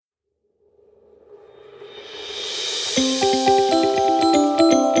All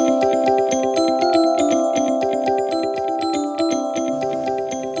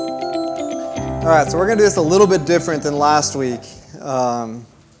right, so we're going to do this a little bit different than last week, or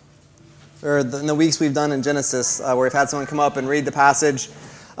in the weeks we've done in Genesis, where we've had someone come up and read the passage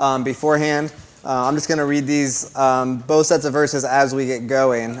beforehand. I'm just going to read these, both sets of verses as we get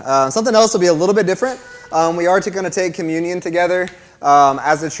going. Something else will be a little bit different. We are going to take communion together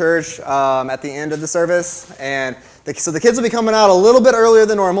as a church at the end of the service, and so the kids will be coming out a little bit earlier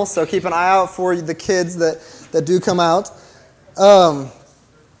than normal, so keep an eye out for the kids that do come out.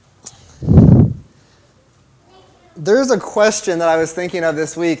 There's a question that I was thinking of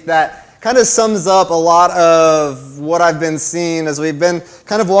this week that kind of sums up a lot of what I've been seeing as we've been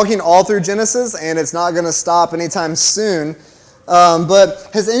kind of walking all through Genesis, and it's not going to stop anytime soon.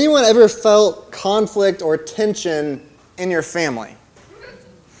 But has anyone ever felt conflict or tension in your family?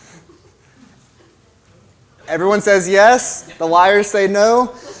 Everyone says yes. The liars say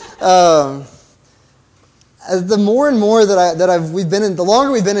no. As the more and more the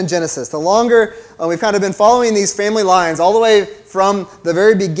longer we've been in Genesis, the longer we've kind of been following these family lines all the way from the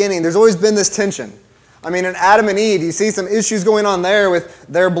very beginning, there's always been this tension. I mean, in Adam and Eve, you see some issues going on there with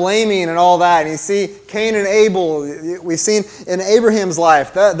their blaming and all that. And you see Cain and Abel. We've seen in Abraham's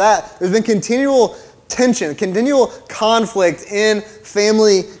life that there's been continual tension, continual conflict in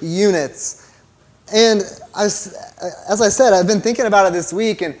family units. And as I said, I've been thinking about it this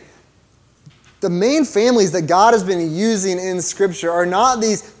week, and the main families that God has been using in Scripture are not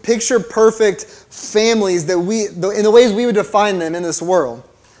these picture-perfect families that in the ways we would define them in this world.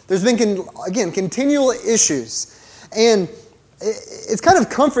 There's been, again, continual issues. And it's kind of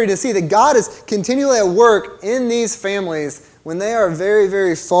comforting to see that God is continually at work in these families when they are very,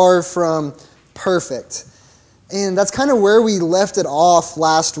 very far from perfect. And that's kind of where we left it off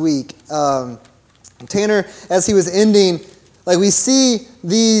last week. Tanner, as he was ending, we see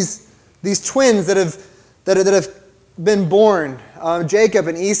these twins that have been born, Jacob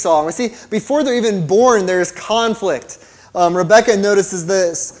and Esau. And we see before they're even born, there's conflict. Rebecca notices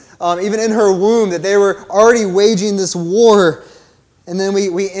this, even in her womb, that they were already waging this war. And then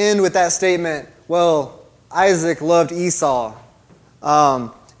we end with that statement, well, Isaac loved Esau,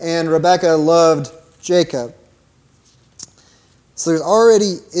 and Rebecca loved Jacob. So there's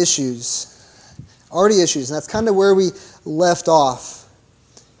already issues. And that's kind of where we left off.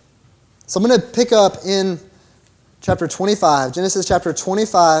 So I'm going to pick up in chapter 25, Genesis chapter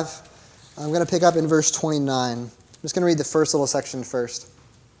 25. I'm going to pick up in verse 29. I'm just going to read the first little section first.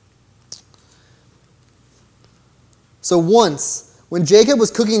 So once, when Jacob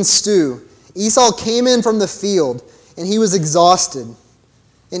was cooking stew, Esau came in from the field, and he was exhausted.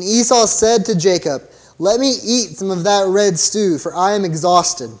 And Esau said to Jacob, "Let me eat some of that red stew, for I am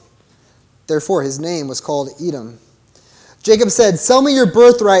exhausted." Therefore his name was called Edom. Jacob said, "Sell me your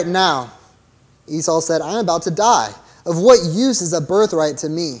birthright now." Esau said, "I am about to die. Of what use is a birthright to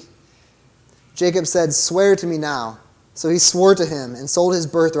me?" Jacob said, "Swear to me now." So he swore to him and sold his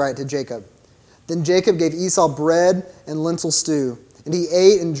birthright to Jacob. Then Jacob gave Esau bread and lentil stew, and he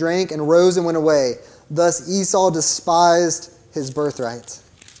ate and drank and rose and went away. Thus Esau despised his birthright.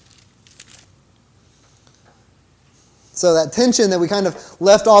 So that tension that we kind of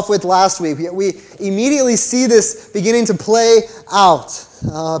left off with last week, we immediately see this beginning to play out.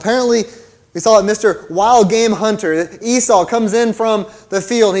 Apparently, we saw it, Mr. Wild Game Hunter. Esau comes in from the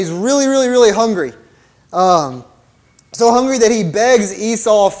field. He's really, really, really hungry. So hungry that he begs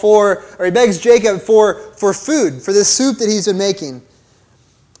Jacob for food, for this soup that he's been making.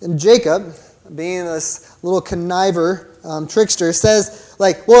 And Jacob, being this little conniver, trickster, says,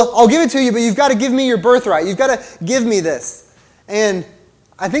 well, I'll give it to you, but you've got to give me your birthright. You've got to give me this. And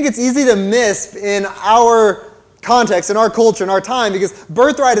I think it's easy to miss in our context, in our culture, in our time, because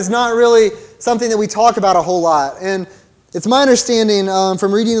birthright is not really something that we talk about a whole lot. And it's my understanding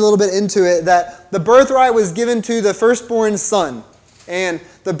from reading a little bit into it that the birthright was given to the firstborn son. And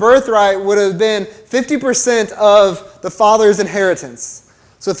the birthright would have been 50% of the father's inheritance.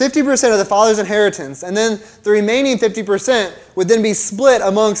 So 50% of the father's inheritance, and then the remaining 50% would then be split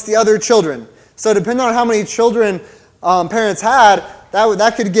amongst the other children. So depending on how many children parents had,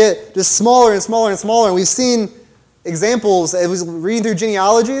 that could get just smaller and smaller and smaller. And we've seen examples, it was reading through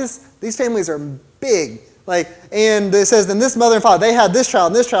genealogies, these families are big. And it says, then this mother and father, they had this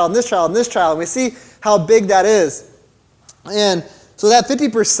child, and this child, and this child, and this child. And we see how big that is. And so that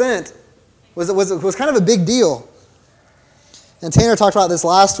 50% was kind of a big deal. And Tanner talked about this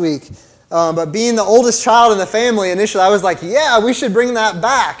last week. But being the oldest child in the family, initially I was like, yeah, we should bring that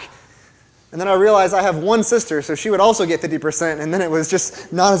back. And then I realized I have one sister, so she would also get 50%, and then it was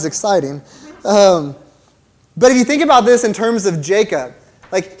just not as exciting. But if you think about this in terms of Jacob,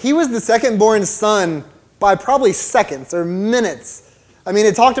 like he was the second-born son by probably seconds or minutes. I mean,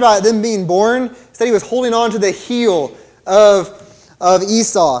 it talked about them being born. It said he was holding on to the heel of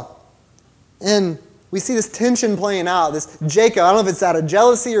Esau. And we see this tension playing out. This Jacob, I don't know if it's out of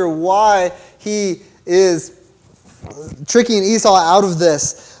jealousy or why he is tricking Esau out of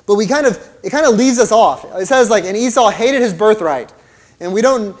this. But it kind of leaves us off. It says and Esau hated his birthright. And we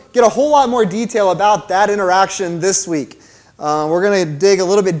don't get a whole lot more detail about that interaction this week. We're going to dig a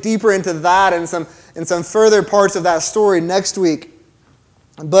little bit deeper into that and some further parts of that story next week.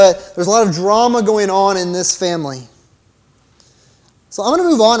 But there's a lot of drama going on in this family. So I'm going to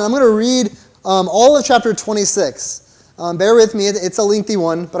move on, and I'm going to read all of chapter 26. Bear with me, it's a lengthy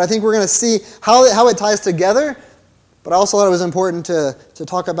one, but I think we're going to see how it ties together. But I also thought it was important to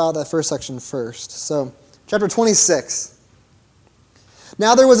talk about that first section first. So, chapter 26.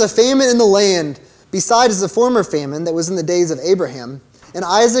 Now there was a famine in the land, besides the former famine that was in the days of Abraham. And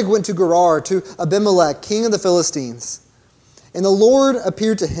Isaac went to Gerar, to Abimelech, king of the Philistines. And the Lord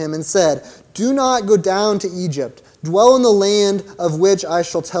appeared to him and said, "Do not go down to Egypt. Dwell in the land of which I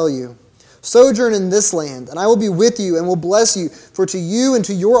shall tell you. Sojourn in this land, and I will be with you and will bless you. For to you and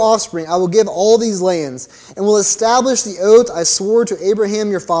to your offspring I will give all these lands, and will establish the oath I swore to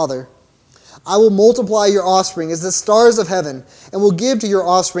Abraham your father. I will multiply your offspring as the stars of heaven, and will give to your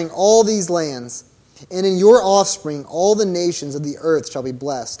offspring all these lands. And in your offspring all the nations of the earth shall be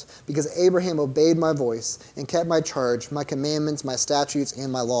blessed, because Abraham obeyed my voice, and kept my charge, my commandments, my statutes,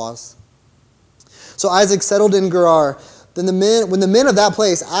 and my laws." So Isaac settled in Gerar. Then when the men of that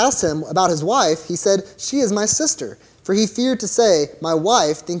place asked him about his wife, he said, "She is my sister." For he feared to say, "My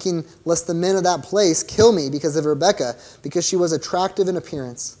wife," thinking lest the men of that place kill me because of Rebekah, because she was attractive in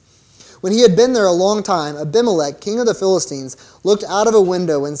appearance. When he had been there a long time, Abimelech, king of the Philistines, looked out of a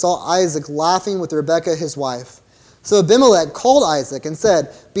window and saw Isaac laughing with Rebekah his wife. So Abimelech called Isaac and said,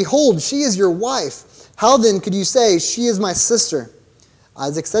 "Behold, she is your wife. How then could you say, 'She is my sister'?"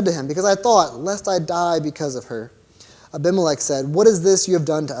 Isaac said to him, "Because I thought, lest I die because of her." Abimelech said, "What is this you have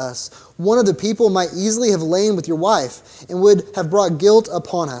done to us? One of the people might easily have lain with your wife, and would have brought guilt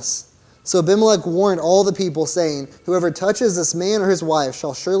upon us." So Abimelech warned all the people, saying, "Whoever touches this man or his wife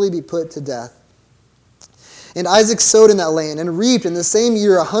shall surely be put to death." And Isaac sowed in that land, and reaped in the same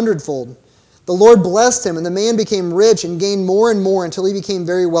year 100-fold. The Lord blessed him, and the man became rich, and gained more and more, until he became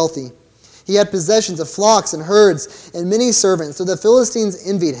very wealthy. He had possessions of flocks and herds, and many servants, so the Philistines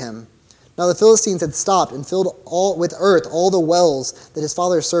envied him. Now the Philistines had stopped and filled with earth all the wells that his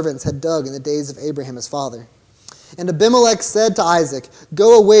father's servants had dug in the days of Abraham his father. And Abimelech said to Isaac,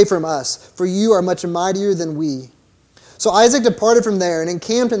 "Go away from us, for you are much mightier than we." So Isaac departed from there, and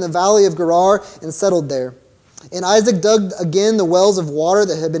encamped in the valley of Gerar, and settled there. And Isaac dug again the wells of water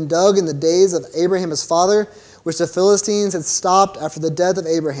that had been dug in the days of Abraham his father, which the Philistines had stopped after the death of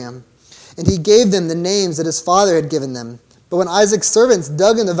Abraham. And he gave them the names that his father had given them. But when Isaac's servants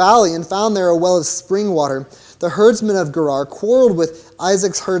dug in the valley and found there a well of spring water, the herdsmen of Gerar quarreled with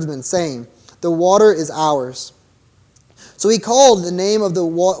Isaac's herdsmen, saying, "The water is ours." So he called the name of the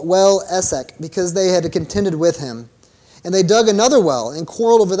well Esek, because they had contended with him. And they dug another well, and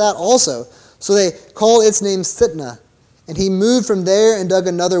quarreled over that also. So they called its name Sitnah. And he moved from there and dug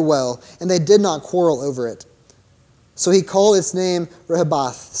another well, and they did not quarrel over it. So he called its name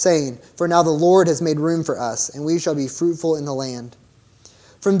Rehoboth, saying, "For now the Lord has made room for us, and we shall be fruitful in the land."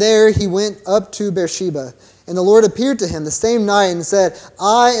 From there he went up to Beersheba, and the Lord appeared to him the same night and said,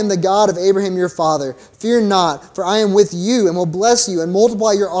 "I am the God of Abraham your father. Fear not, for I am with you, and will bless you, and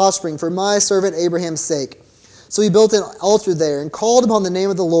multiply your offspring for my servant Abraham's sake." So he built an altar there, and called upon the name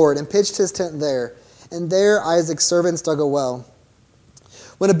of the Lord, and pitched his tent there. And there Isaac's servants dug a well.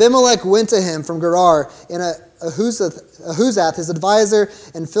 When Abimelech went to him from Gerar, and Ahuzath, his advisor,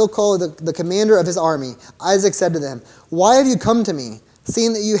 and Phicol, the commander of his army, Isaac said to them, "Why have you come to me,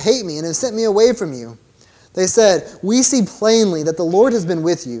 seeing that you hate me, and have sent me away from you?" They said, "We see plainly that the Lord has been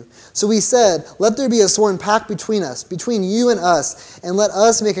with you." So we said, "Let there be a sworn pact between us, between you and us, and let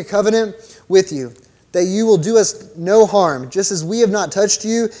us make a covenant with you, that you will do us no harm, just as we have not touched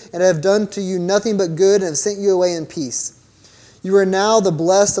you, and have done to you nothing but good, and have sent you away in peace. You are now the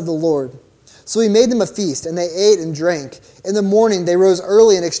blessed of the Lord." So he made them a feast, and they ate and drank. In the morning they rose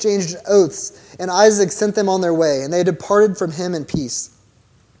early and exchanged oaths, and Isaac sent them on their way, and they departed from him in peace.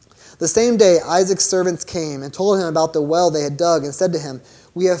 The same day Isaac's servants came and told him about the well they had dug, and said to him,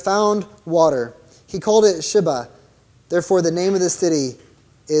 "We have found water." He called it Sheba. Therefore the name of the city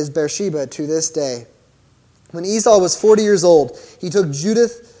is Beersheba to this day. When Esau was 40 years old, he took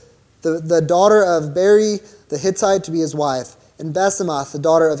Judith, the daughter of Beri the Hittite, to be his wife. and Basemath, the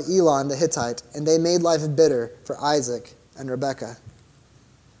daughter of Elon the Hittite, and they made life bitter for Isaac and Rebekah.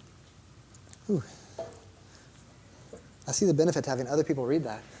 Ooh. I see the benefit to having other people read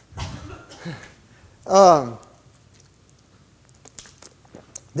that.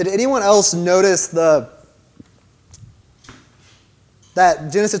 Did anyone else notice that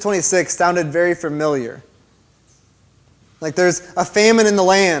Genesis 26 sounded very familiar? Like there's a famine in the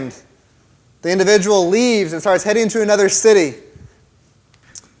land. The individual leaves and starts heading to another city.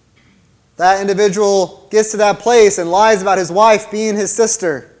 That individual gets to that place and lies about his wife being his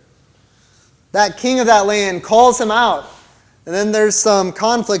sister. That king of that land calls him out. And then there's some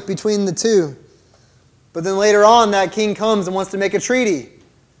conflict between the two. But then later on, that king comes and wants to make a treaty.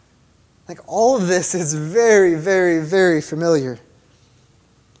 Like all of this is very, very, very familiar.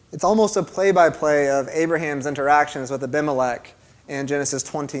 It's almost a play-by-play of Abraham's interactions with Abimelech in Genesis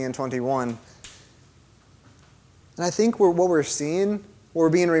 20 and 21. And I think what we're seeing, what we're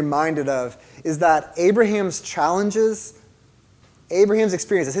being reminded of, is that Abraham's challenges, Abraham's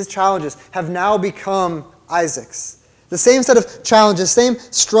experiences, his challenges, have now become Isaac's. The same set of challenges, same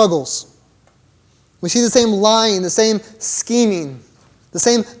struggles. We see the same lying, the same scheming, the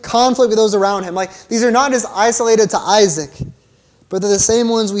same conflict with those around him. Like these are not just isolated to Isaac, but they're the same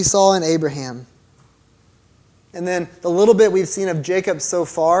ones we saw in Abraham. And then the little bit we've seen of Jacob so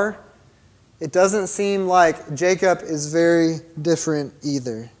far, it doesn't seem like Jacob is very different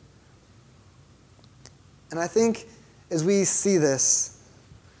either. And I think as we see this,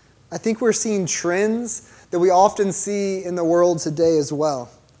 I think we're seeing trends that we often see in the world today as well.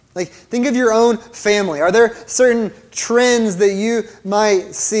 Like, think of your own family. Are there certain trends that you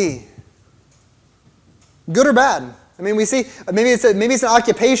might see? Good or bad? I mean, we see, maybe it's an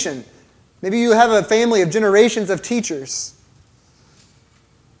occupation. Maybe you have a family of generations of teachers.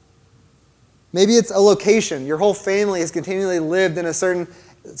 Maybe it's a location. Your whole family has continually lived in a certain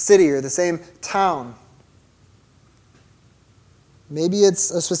city or the same town. Maybe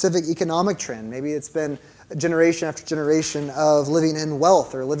it's a specific economic trend. Maybe it's been generation after generation of living in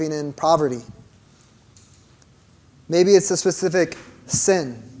wealth or living in poverty. Maybe it's a specific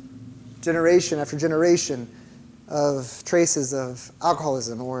sin. Generation after generation of traces of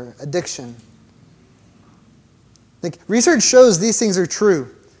alcoholism or addiction. Like, research shows these things are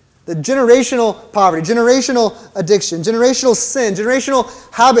true. The generational poverty, generational addiction, generational sin, generational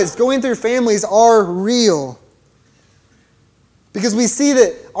habits going through families are real. Because we see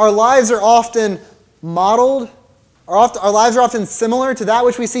that our lives are often modeled, our lives are often similar to that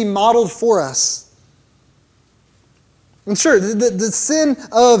which we see modeled for us. And sure, the sin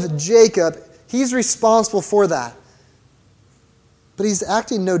of Jacob, he's responsible for that. But he's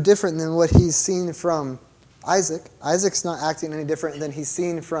acting no different than what he's seen from Isaac. Isaac's not acting any different than he's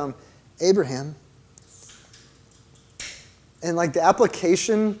seen from Abraham. And like the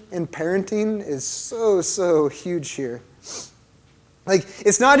application in parenting is so huge here. Like,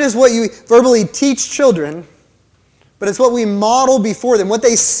 it's not just what you verbally teach children, but it's what we model before them, what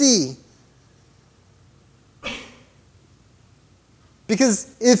they see.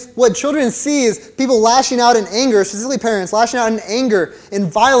 Because if what children see is people lashing out in anger, specifically parents, lashing out in anger, in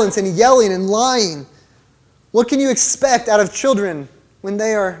violence, and yelling and lying, what can you expect out of children when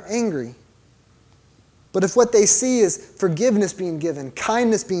they are angry? But if what they see is forgiveness being given,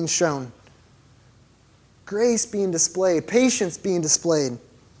 kindness being shown, grace being displayed, patience being displayed,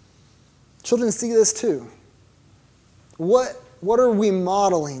 children see this too. What are we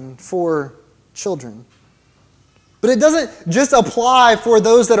modeling for children? But it doesn't just apply for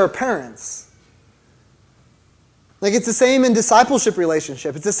those that are parents. Like, it's the same in discipleship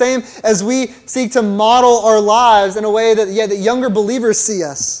relationship. It's the same as we seek to model our lives in a way that younger believers see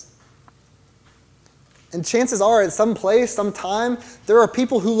us. And chances are, at some place, some time, there are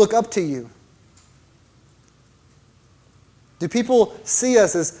people who look up to you. Do people see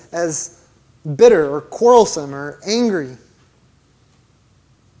us as bitter or quarrelsome or angry?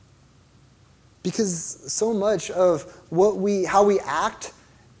 Because so much of how we act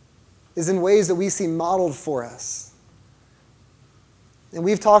is in ways that we see modeled for us. And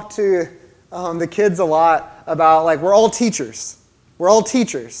we've talked to the kids a lot about, like, we're all teachers. We're all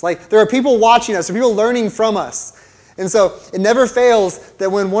teachers. Like, there are people watching us, there are people learning from us. And so it never fails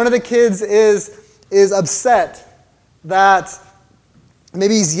that when one of the kids is upset, that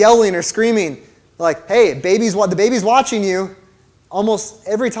maybe he's yelling or screaming, like, hey, the baby's watching you. Almost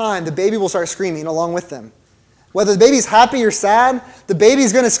every time, the baby will start screaming along with them. Whether the baby's happy or sad, the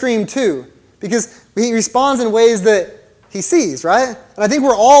baby's going to scream too, because he responds in ways that he sees, right? And I think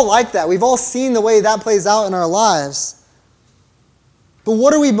we're all like that. We've all seen the way that plays out in our lives. But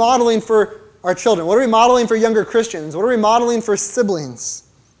what are we modeling for our children? What are we modeling for younger Christians? What are we modeling for siblings?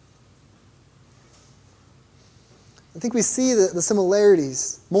 I think we see the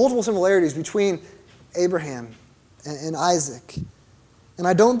similarities, multiple similarities between Abraham and Isaac. And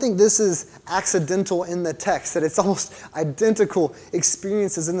I don't think this is accidental in the text, that it's almost identical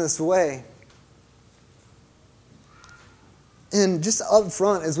experiences in this way. And just up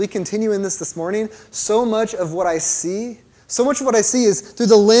front, as we continue in this morning, so much of what I see is through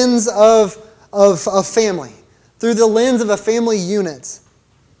the lens of a family, through the lens of a family unit.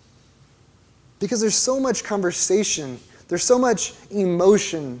 Because there's so much conversation, there's so much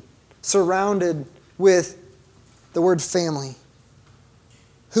emotion surrounded with the word family.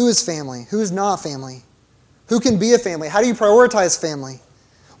 Who is family? Who is not family? Who can be a family? How do you prioritize family?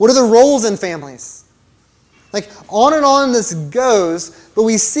 What are the roles in families? Like, on and on this goes, but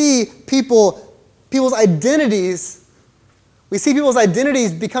we see people's identities,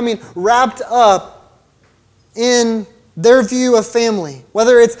 becoming wrapped up in their view of family.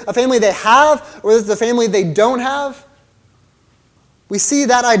 Whether it's a family they have or it's a family they don't have, we see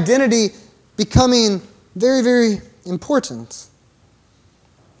that identity becoming very, very important.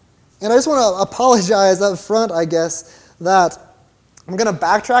 And I just want to apologize up front, I guess, that I'm going to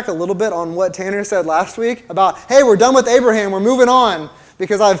backtrack a little bit on what Tanner said last week about, hey, we're done with Abraham, we're moving on.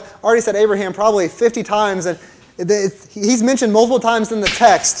 Because I've already said Abraham probably 50 times, and he's mentioned multiple times in the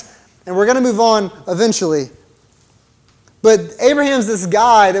text, and we're going to move on eventually. But Abraham's this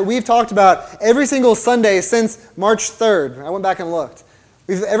guy that we've talked about every single Sunday since March 3rd. I went back and looked.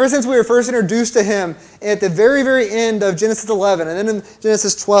 Ever since we were first introduced to him at the very, very end of Genesis 11 and then in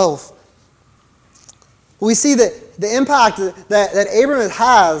Genesis 12, we see that the impact that Abraham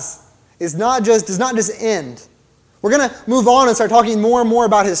has does not just end. We're going to move on and start talking more and more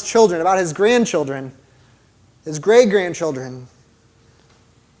about his children, about his grandchildren, his great-grandchildren.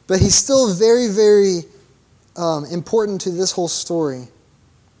 But he's still very, very important to this whole story.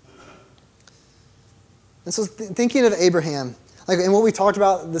 And so thinking of Abraham, and what we talked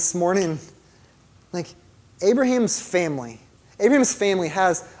about this morning, Abraham's family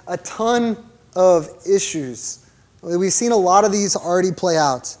has a ton of issues. We've seen a lot of these already play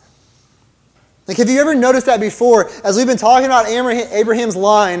out. Have you ever noticed that before, as we've been talking about Abraham's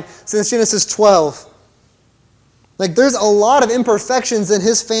line since Genesis 12? There's a lot of imperfections in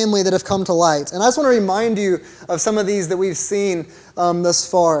his family that have come to light. And I just want to remind you of some of these that we've seen thus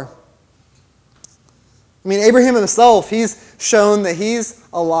far. Abraham himself, he's shown that he's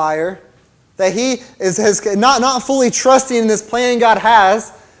a liar, that he is not fully trusting in this plan God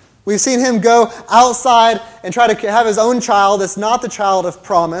has. We've seen him go outside and try to have his own child that's not the child of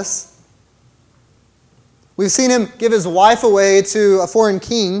promise. We've seen him give his wife away to a foreign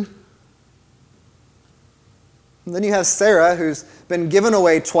king. And then you have Sarah, who's been given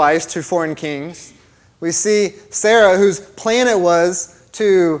away twice to foreign kings. We see Sarah, whose plan it was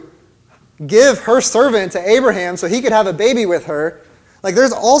to give her servant to Abraham so he could have a baby with her.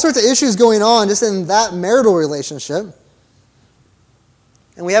 There's all sorts of issues going on just in that marital relationship.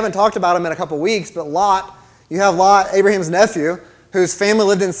 And we haven't talked about him in a couple weeks, but Lot, you have Lot, Abraham's nephew, whose family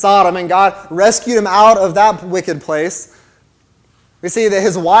lived in Sodom, and God rescued him out of that wicked place. We see that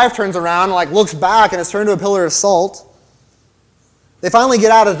his wife turns around and looks back and is turned to a pillar of salt. They finally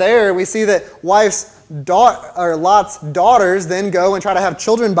get out of there. We see that Lot's daughters then go and try to have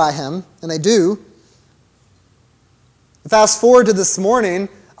children by him, and they do. Fast forward to this morning,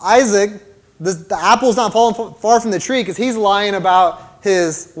 Isaac, the apple's not falling far from the tree because he's lying about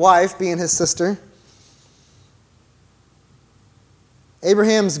his wife being his sister.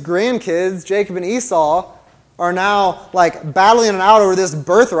 Abraham's grandkids, Jacob and Esau, are now battling it out over this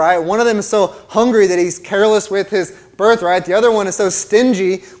birthright. One of them is so hungry that he's careless with his birthright. The other one is so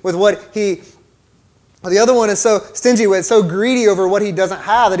stingy with so greedy over what he doesn't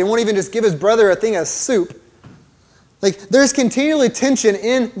have that he won't even just give his brother a thing of soup. There's continually tension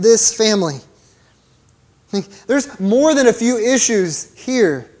in this family. There's more than a few issues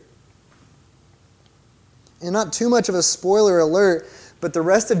here. And not too much of a spoiler alert, but the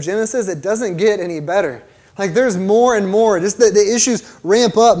rest of Genesis, it doesn't get any better. There's more and more. Just the issues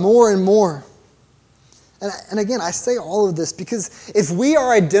ramp up more and more. And again, I say all of this because if we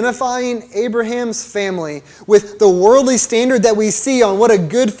are identifying Abraham's family with the worldly standard that we see on what a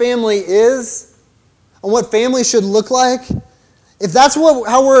good family is, on what family should look like, if that's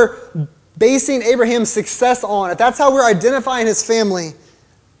how we're basing Abraham's success on, if that's how we're identifying his family,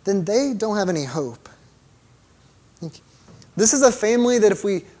 then they don't have any hope. This is a family that if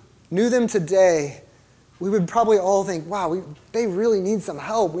we knew them today, we would probably all think, wow, they really need some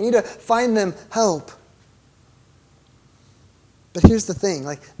help. We need to find them help. But here's the thing,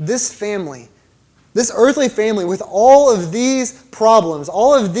 like this family, this earthly family with all of these problems,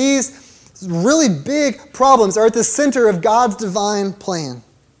 all of these really big problems are at the center of God's divine plan.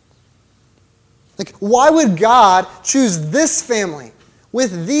 Like, why would God choose this family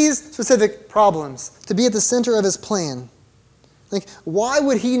with these specific problems to be at the center of his plan? Like, why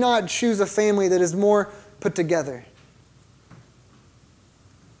would he not choose a family that is more put together?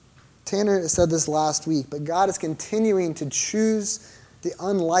 Tanner said this last week, but God is continuing to choose the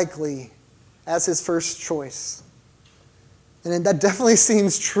unlikely as his first choice. And that definitely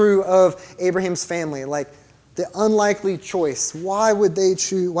seems true of Abraham's family, like the unlikely choice. Why would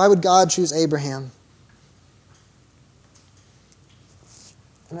God choose Abraham?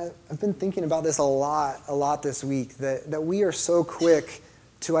 And I've been thinking about this a lot this week, that we are so quick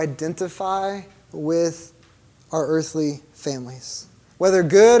to identify with our earthly families, whether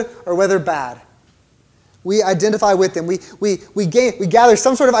good or whether bad. We identify with them. We gather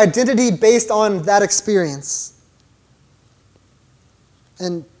some sort of identity based on that experience.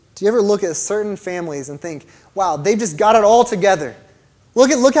 And do you ever look at certain families and think, wow, they just got it all together.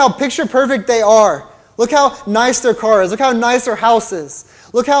 Look how picture perfect they are. Look how nice their car is. Look how nice their house is.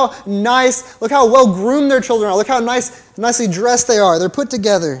 Look how well groomed their children are. Look how nicely dressed they are. They're put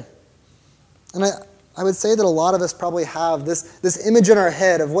together. And I would say that a lot of us probably have this image in our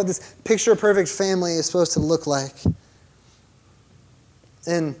head of what this picture-perfect family is supposed to look like.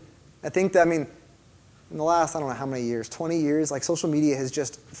 And I think that, in the last, I don't know how many years, 20 years, like social media has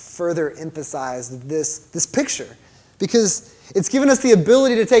just further emphasized this picture. Because it's given us the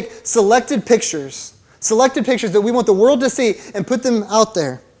ability to take selected pictures that we want the world to see and put them out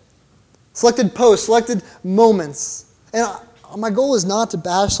there. Selected posts, selected moments. And my goal is not to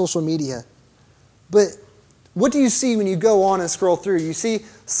bash social media. But what do you see when you go on and scroll through? You see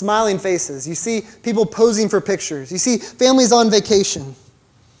smiling faces. You see people posing for pictures. You see families on vacation.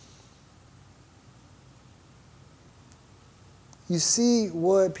 You see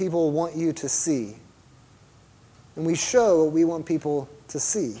what people want you to see. And we show what we want people to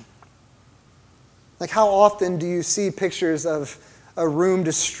see. Like, how often do you see pictures of a room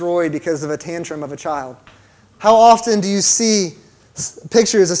destroyed because of a tantrum of a child? How often do you see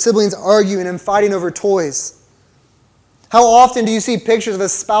pictures of siblings arguing and fighting over toys? How often do you see pictures of a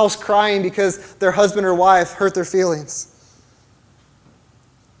spouse crying because their husband or wife hurt their feelings?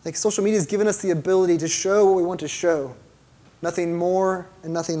 Like, social media has given us the ability to show what we want to show. Nothing more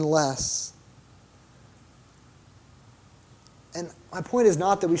and nothing less. And my point is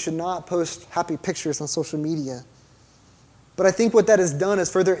not that we should not post happy pictures on social media. But I think what that has done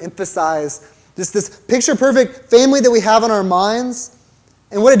is further emphasize this picture-perfect family that we have in our minds.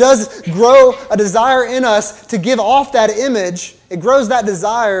 And what it does is grow a desire in us to give off that image. It grows that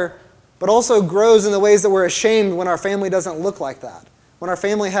desire, but also grows in the ways that we're ashamed when our family doesn't look like that. When our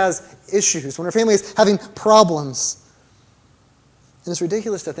family has issues, when our family is having problems. And it's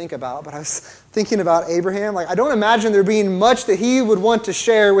ridiculous to think about, but I was thinking about Abraham. Like, I don't imagine there being much that he would want to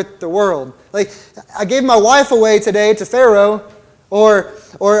share with the world. Like, I gave my wife away today to Pharaoh, or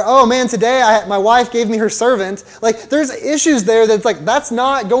oh man, today my wife gave me her servant. Like, there's issues there that's like, that's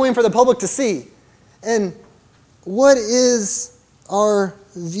not going for the public to see. And what is our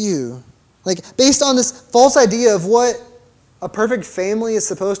view? Like, based on this false idea of what a perfect family is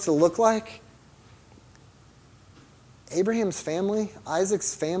supposed to look like, Abraham's family,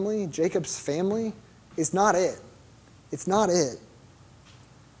 Isaac's family, Jacob's family is not it. It's not it.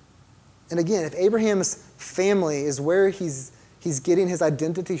 And again, if Abraham's family is where he's getting his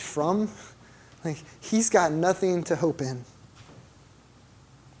identity from, like, he's got nothing to hope in.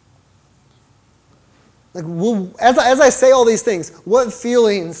 Like, as I say all these things, what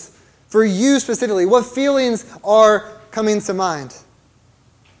feelings, for you specifically, what feelings are coming to mind?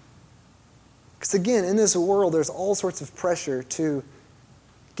 Because again, in this world, there's all sorts of pressure to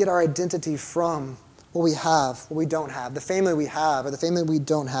get our identity from what we have, what we don't have, the family we have, or the family we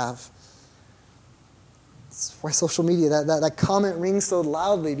don't have. That's why social media, that comment rings so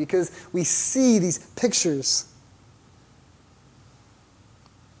loudly, because we see these pictures.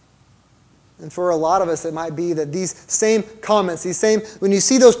 And for a lot of us, it might be that these same comments, when you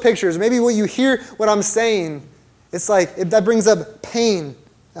see those pictures, maybe when you hear what I'm saying, it's like, that brings up pain,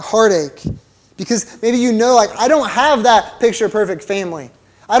 a heartache. Because maybe like, I don't have that picture-perfect family.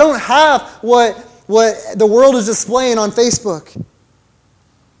 I don't have what the world is displaying on Facebook.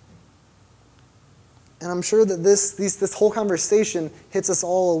 And I'm sure that this whole conversation hits us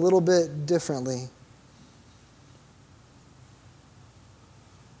all a little bit differently.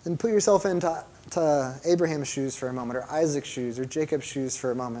 And put yourself into Abraham's shoes for a moment, or Isaac's shoes, or Jacob's shoes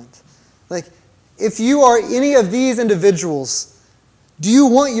for a moment. Like, if you are any of these individuals, Do you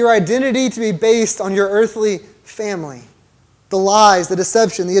want your identity to be based on your earthly family? The lies, the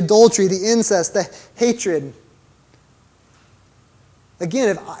deception, the adultery, the incest, the hatred.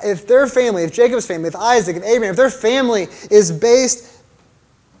 Again, if their family, if Jacob's family, if Isaac, if Abraham, if their family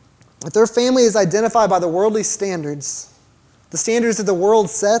is identified by the worldly standards, the standards that the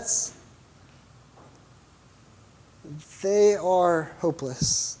world sets, they are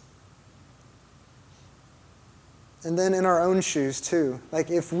hopeless. And then in our own shoes too.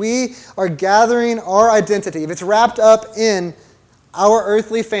 Like if we are gathering our identity, if it's wrapped up in our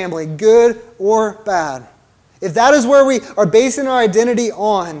earthly family, good or bad, if that is where we are basing our identity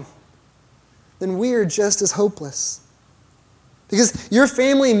on, then we are just as hopeless. Because your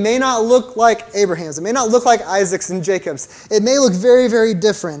family may not look like Abraham's. It may not look like Isaac's and Jacob's. It may look very, very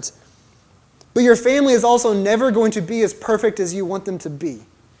different. But your family is also never going to be as perfect as you want them to be.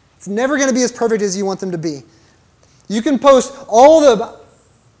 It's never going to be as perfect as you want them to be. You can post all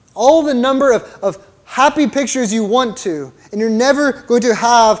the number of happy pictures you want to, and you're never going to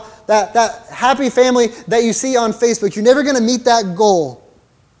have that happy family that you see on Facebook. You're never going to meet that goal.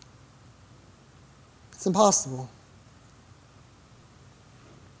 It's impossible.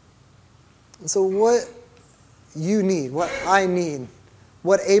 And so what you need, what I need,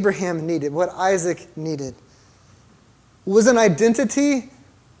 what Abraham needed, what Isaac needed, was an identity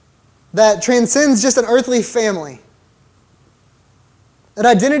that transcends just an earthly family. An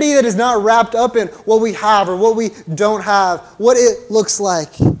identity that is not wrapped up in what we have or what we don't have, what it looks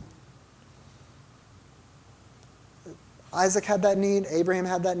like. Isaac had that need. Abraham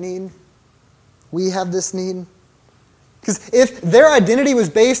had that need. We have this need. Because if their identity was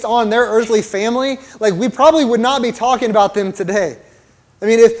based on their earthly family, like we probably would not be talking about them today. I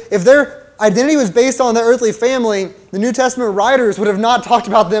mean, if their identity was based on their earthly family, the New Testament writers would have not talked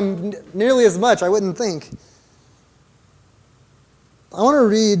about them nearly as much, I wouldn't think. I want to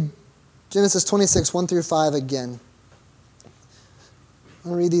read Genesis 26, 1 through 5 again.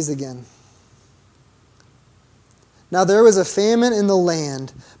 I'll read these again. Now there was a famine in the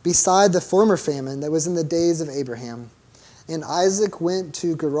land beside the former famine that was in the days of Abraham. And Isaac went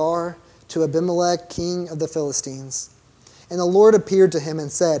to Gerar to Abimelech, king of the Philistines. And the Lord appeared to him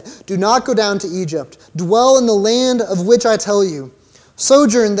and said, "Do not go down to Egypt. Dwell in the land of which I tell you.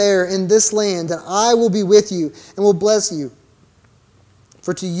 Sojourn there in this land, and I will be with you and will bless you.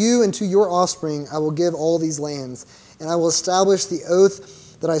 For to you and to your offspring I will give all these lands, and I will establish the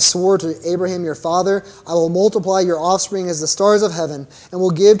oath that I swore to Abraham your father. I will multiply your offspring as the stars of heaven, and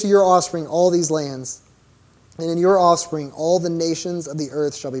will give to your offspring all these lands. And in your offspring all the nations of the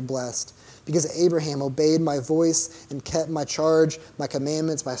earth shall be blessed, because Abraham obeyed my voice and kept my charge, my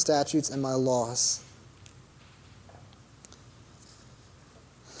commandments, my statutes, and my laws."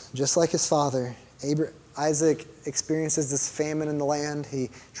 Just like his father, Isaac experiences this famine in the land. He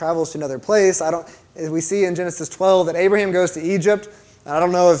travels to another place. We see in Genesis 12 that Abraham goes to Egypt. I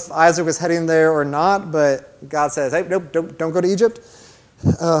don't know if Isaac was heading there or not, but God says, "Hey, nope, don't go to Egypt."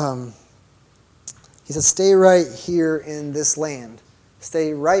 He says, "Stay right here in this land.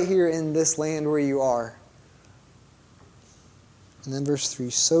 Stay right here in this land where you are." And then verse 3,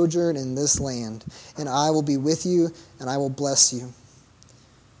 "Sojourn in this land, and I will be with you, and I will bless you.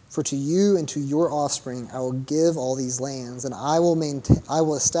 For to you and to your offspring I will give all these lands, and I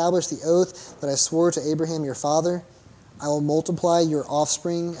will establish the oath that I swore to Abraham your father. I will multiply your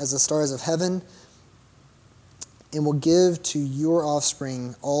offspring as the stars of heaven, and will give to your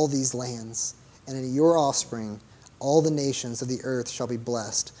offspring all these lands. And in your offspring all the nations of the earth shall be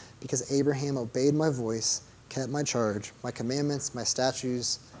blessed, because Abraham obeyed my voice, kept my charge, my commandments, my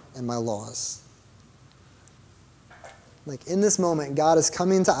statutes, and my laws." Like in this moment, God is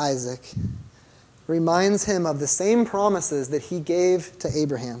coming to Isaac, reminds him of the same promises that he gave to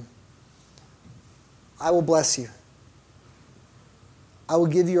Abraham. "I will bless you. I will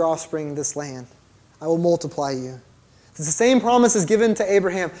give your offspring this land. I will multiply you." It's the same promises given to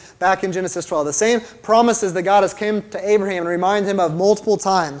Abraham back in Genesis 12. The same promises that God has come to Abraham and reminded him of multiple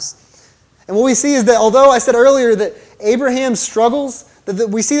times. And what we see is that although I said earlier that Abraham's struggles, that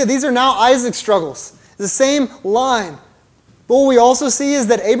we see that these are now Isaac's struggles. The same line. But what we also see is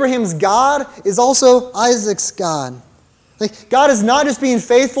that Abraham's God is also Isaac's God. Like God is not just being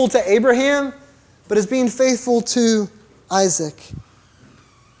faithful to Abraham, but is being faithful to Isaac.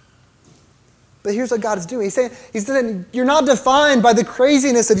 But here's what God is doing. He's saying, you're not defined by the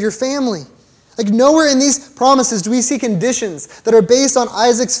craziness of your family. Like nowhere in these promises do we see conditions that are based on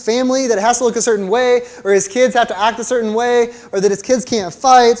Isaac's family, that it has to look a certain way, or his kids have to act a certain way, or that his kids can't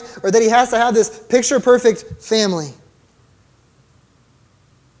fight, or that he has to have this picture-perfect family.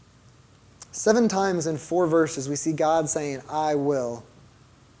 7 times in 4 verses we see God saying, "I will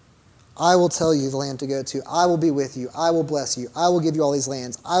I will tell you the land to go to. I will be with you. I will bless you. I will give you all these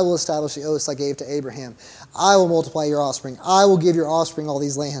lands. I will establish the oaths I gave to Abraham. I will multiply your offspring. I will give your offspring all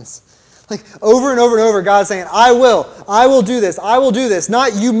these lands. Like over and over and over, God's saying, I will do this. I will do this.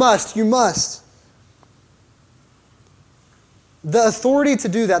 Not you must. The authority to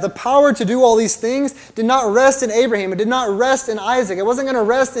do that, the power to do all these things did not rest in Abraham. It did not rest in Isaac. It wasn't going to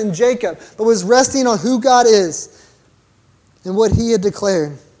rest in Jacob, but was resting on who God is and what he had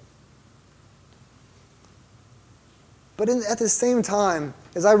declared. But at the same time,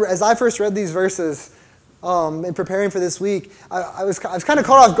 as I first read these verses in preparing for this week, I was kind of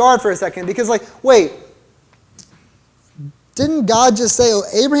caught off guard for a second because wait, didn't God just say, oh,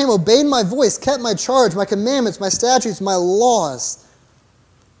 Abraham obeyed my voice, kept my charge, my commandments, my statutes, my laws?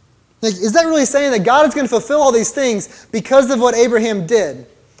 Is that really saying that God is going to fulfill all these things because of what Abraham did? And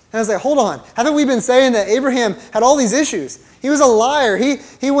I was like, hold on. Haven't we been saying that Abraham had all these issues? He was a liar.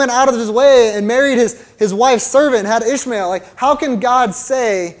 He went out of his way and married his wife's servant, had Ishmael. How can God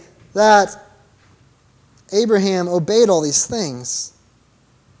say that Abraham obeyed all these things?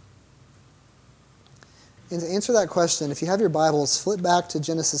 And to answer that question, if you have your Bibles, flip back to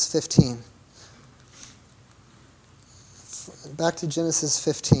Genesis 15. Back to Genesis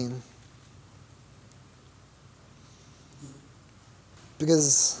 15.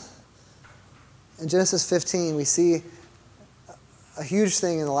 Because in Genesis 15, we see a huge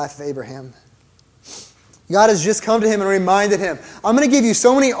thing in the life of Abraham. God has just come to him and reminded him, I'm going to give you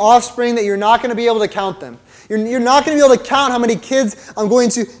so many offspring that you're not going to be able to count them. You're not going to be able to count how many kids I'm going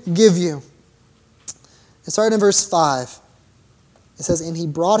to give you. And starting in verse 5, it says, And he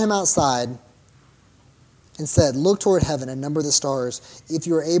brought him outside and said, Look toward heaven and number the stars, if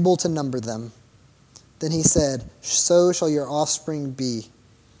you are able to number them. Then he said, So shall your offspring be.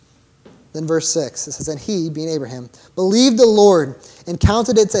 Then verse 6, it says, And he, being Abraham, believed the Lord and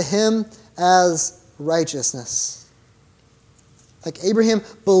counted it to him as righteousness. Abraham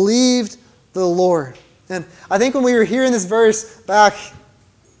believed the Lord. And I think when we were hearing this verse back,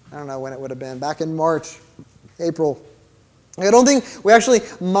 I don't know when it would have been, back in March, April, I don't think we actually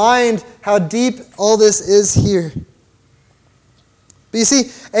mind how deep all this is here. But you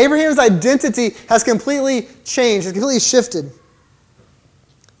see, Abraham's identity has completely changed, has completely shifted.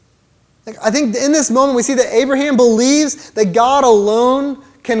 I think in this moment we see that Abraham believes that God alone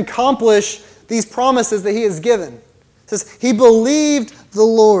can accomplish these promises that he has given. It says he believed the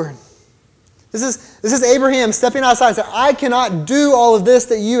Lord. This is Abraham stepping outside and saying, I cannot do all of this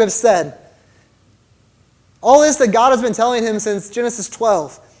that you have said. All this that God has been telling him since Genesis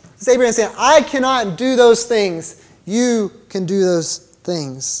 12. This is Abraham saying, I cannot do those things. You can do those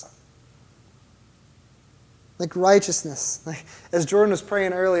things. Righteousness. As Jordan was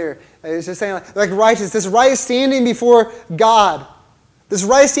praying earlier, he was just saying righteousness, this right standing before God. This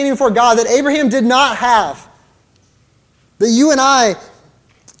right standing before God that Abraham did not have. That you and I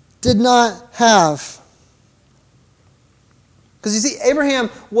did not have. Because you see, Abraham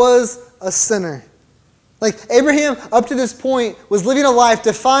was a sinner. Abraham, up to this point, was living a life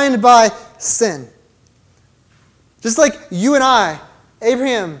defined by sin. Just like you and I,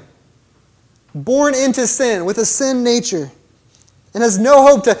 Abraham, born into sin, with a sin nature, and has no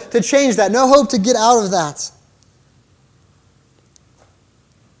hope to change that, no hope to get out of that.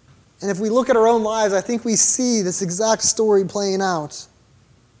 And if we look at our own lives, I think we see this exact story playing out.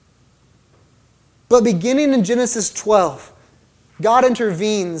 But beginning in Genesis 12, God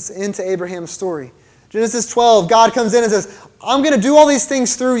intervenes into Abraham's story. Genesis 12, God comes in and says, I'm going to do all these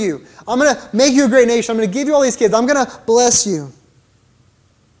things through you. I'm going to make you a great nation. I'm going to give you all these kids. I'm going to bless you.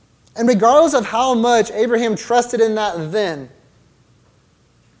 And regardless of how much Abraham trusted in that then,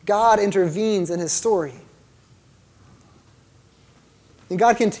 God intervenes in his story. And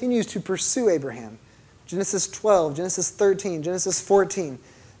God continues to pursue Abraham. Genesis 12, Genesis 13, Genesis 14.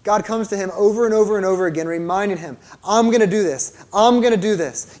 God comes to him over and over and over again, reminding him, I'm going to do this. I'm going to do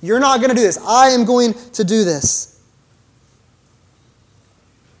this. You're not going to do this. I am going to do this.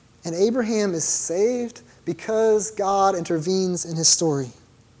 And Abraham is saved because God intervenes in his story.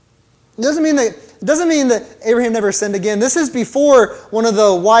 It doesn't mean that Abraham never sinned again. This is before one of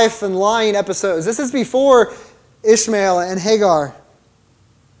the wife and lying episodes. This is before Ishmael and Hagar.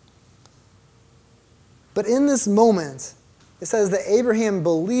 But in this moment, it says that Abraham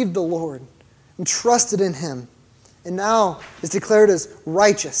believed the Lord and trusted in him, and now is declared as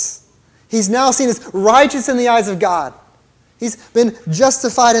righteous. He's now seen as righteous in the eyes of God. He's been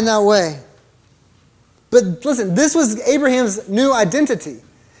justified in that way. But listen, this was Abraham's new identity.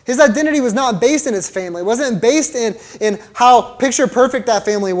 His identity was not based in his family. It wasn't based in how picture perfect that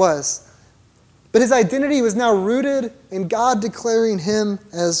family was. But his identity was now rooted in God declaring him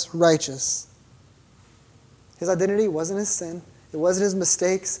as righteous. His identity wasn't his sin. It wasn't his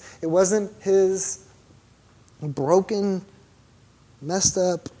mistakes. It wasn't his broken, messed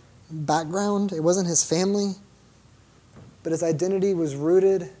up background. It wasn't his family. But his identity was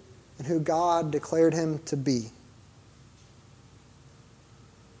rooted in who God declared him to be.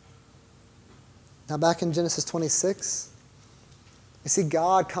 Now back in Genesis 26, we see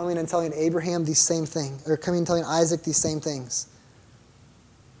God coming and telling Abraham these same things, or coming and telling Isaac these same things.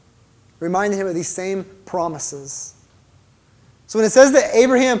 Reminding him of these same promises. So when it says that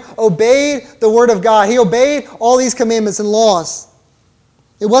Abraham obeyed the word of God, he obeyed all these commandments and laws.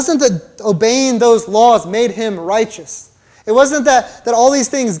 It wasn't that obeying those laws made him righteous. It wasn't that all these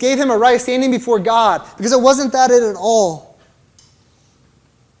things gave him a right standing before God, because it wasn't that at all.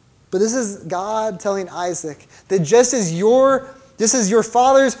 But this is God telling Isaac that just as your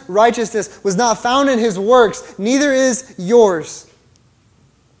father's righteousness was not found in his works, neither is yours.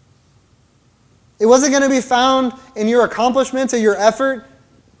 It wasn't going to be found in your accomplishments or your effort,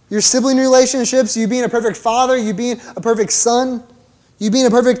 your sibling relationships, you being a perfect father, you being a perfect son, you being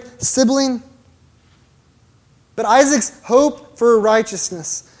a perfect sibling. But Isaac's hope for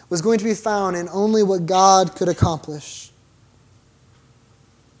righteousness was going to be found in only what God could accomplish.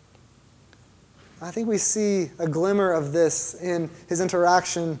 I think we see a glimmer of this in his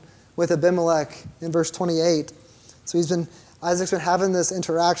interaction with Abimelech in verse 28. So Isaac's been having this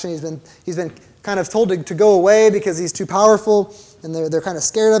interaction. He's been kind of told to go away because he's too powerful, and they're kind of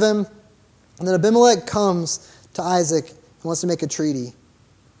scared of him. And then Abimelech comes to Isaac and wants to make a treaty.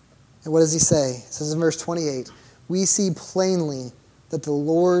 And what does he say? It says in verse 28, "We see plainly that the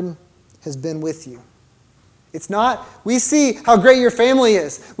Lord has been with you." It's not, we see how great your family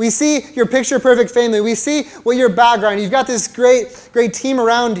is. We see your picture-perfect family. We see what your background. You've got this great team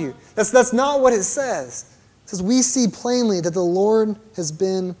around you. That's not what it says. It says, we see plainly that the Lord has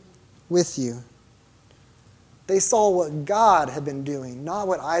been with you. They saw what God had been doing, not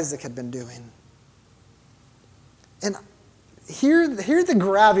what Isaac had been doing. And hear the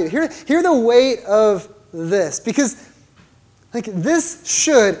gravity, hear the weight of this, because this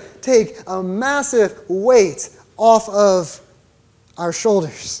should take a massive weight off of our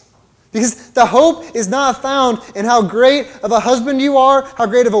shoulders. Because the hope is not found in how great of a husband you are, how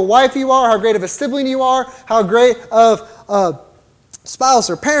great of a wife you are, how great of a sibling you are, how great of a spouse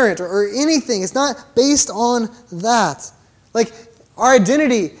or parent or anything. It's not based on that. Our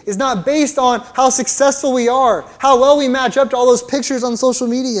identity is not based on how successful we are, how well we match up to all those pictures on social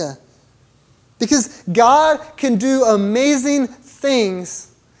media. Because God can do amazing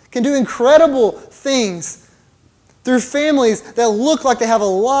things, can do incredible things through families that look like they have a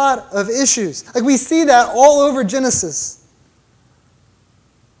lot of issues. We see that all over Genesis.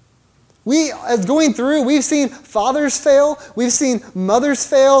 As going through, we've seen fathers fail, we've seen mothers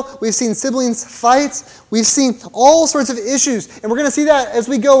fail, we've seen siblings fight, we've seen all sorts of issues, and we're going to see that as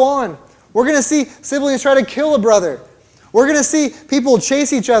we go on. We're going to see siblings try to kill a brother. We're going to see people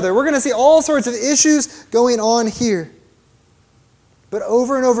chase each other. We're going to see all sorts of issues going on here. But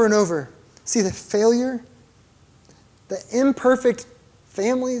over and over and over, see the failure, the imperfect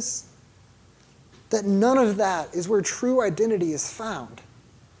families, that none of that is where true identity is found.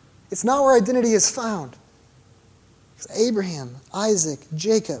 It's not where identity is found. It's Abraham, Isaac,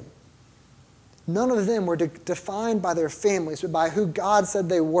 Jacob. None of them were defined by their families, but by who God said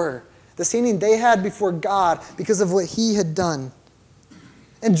they were. The standing they had before God because of what he had done.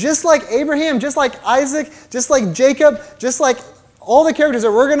 And just like Abraham, just like Isaac, just like Jacob, just like all the characters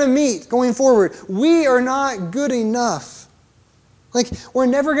that we're going to meet going forward, we are not good enough. We're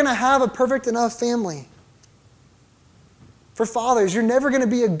never going to have a perfect enough family. For fathers, you're never going to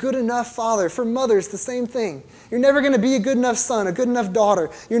be a good enough father. For mothers, the same thing. You're never going to be a good enough son, a good enough daughter.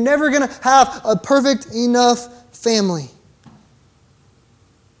 You're never going to have a perfect enough family.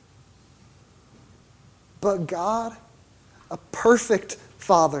 But God, a perfect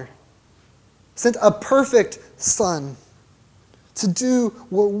Father, sent a perfect Son to do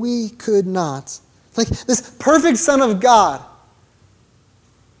what we could not. This perfect Son of God,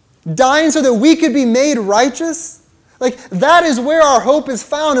 dying so that we could be made righteous. That is where our hope is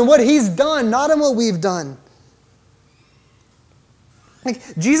found, in what he's done, not in what we've done.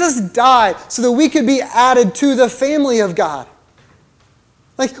 Jesus died so that we could be added to the family of God.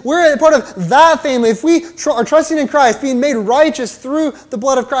 We're a part of that family. If we are trusting in Christ, being made righteous through the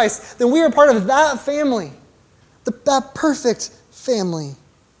blood of Christ, then we are part of that family. That perfect family.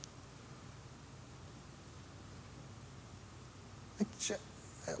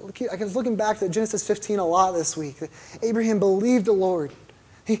 I was looking back to Genesis 15 a lot this week. Abraham believed the Lord.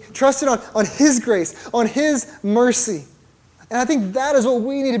 He trusted on his grace, on his mercy. And I think that is what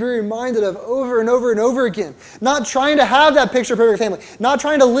we need to be reminded of over and over and over again. Not trying to have that picture-perfect family. Not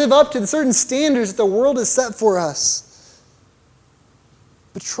trying to live up to the certain standards that the world has set for us.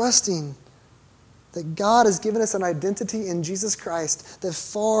 But trusting that God has given us an identity in Jesus Christ that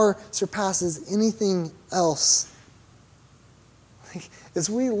far surpasses anything else. As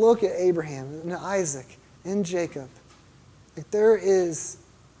we look at Abraham and Isaac and Jacob, there is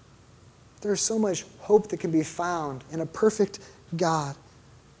so much hope that can be found in a perfect God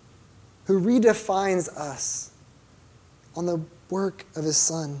who redefines us on the work of his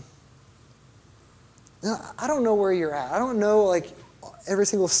Son. Now, I don't know where you're at. I don't know every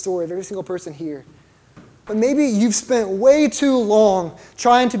single story of every single person here. But maybe you've spent way too long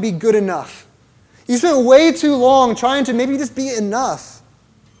trying to be good enough. You spent way too long trying to maybe just be enough.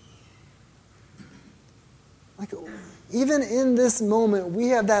 Even in this moment, we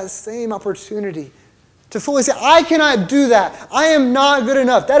have that same opportunity to fully say, I cannot do that. I am not good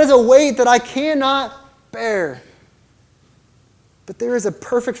enough. That is a weight that I cannot bear. But there is a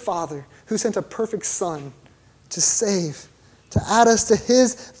perfect Father who sent a perfect Son to save, to add us to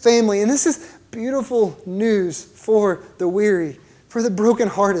his family. And this is beautiful news for the weary, for the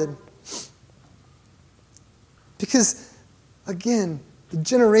brokenhearted. Because, again, the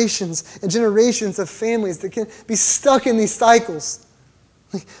generations and generations of families that can be stuck in these cycles.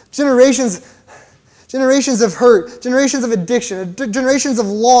 Generations of hurt, generations of addiction, generations of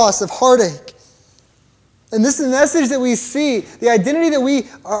loss, of heartache. And this is the message that we see, the identity that we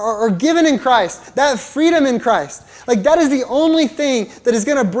are given in Christ, that freedom in Christ. That is the only thing that is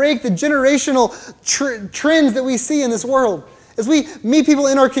going to break the generational trends that we see in this world. As we meet people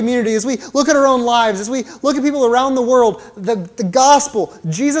in our community, as we look at our own lives, as we look at people around the world, the gospel,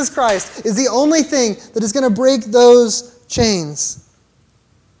 Jesus Christ, is the only thing that is going to break those chains.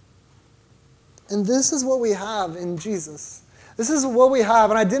 And this is what we have in Jesus. This is what we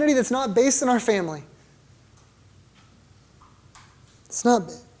have, an identity that's not based in our family. It's not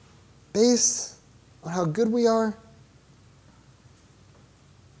based on how good we are.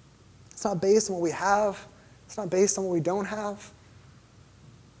 It's not based on what we have. It's not based on what we don't have.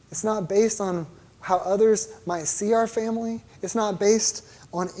 It's not based on how others might see our family. It's not based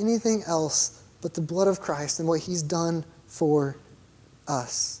on anything else but the blood of Christ and what he's done for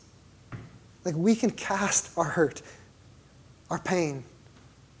us. We can cast our hurt, our pain,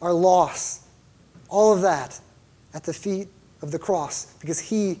 our loss, all of that at the feet of the cross because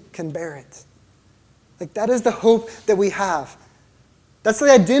he can bear it. That is the hope that we have. That's the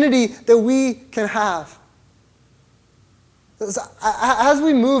identity that we can have. As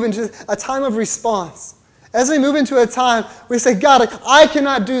we move into a time of response, as we move into a time where we say, God, I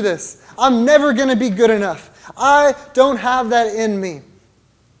cannot do this. I'm never going to be good enough. I don't have that in me.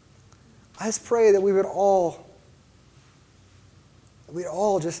 I just pray that we would all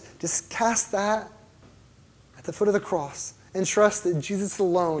just cast that at the foot of the cross and trust that Jesus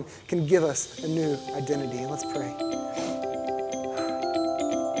alone can give us a new identity. And let's pray.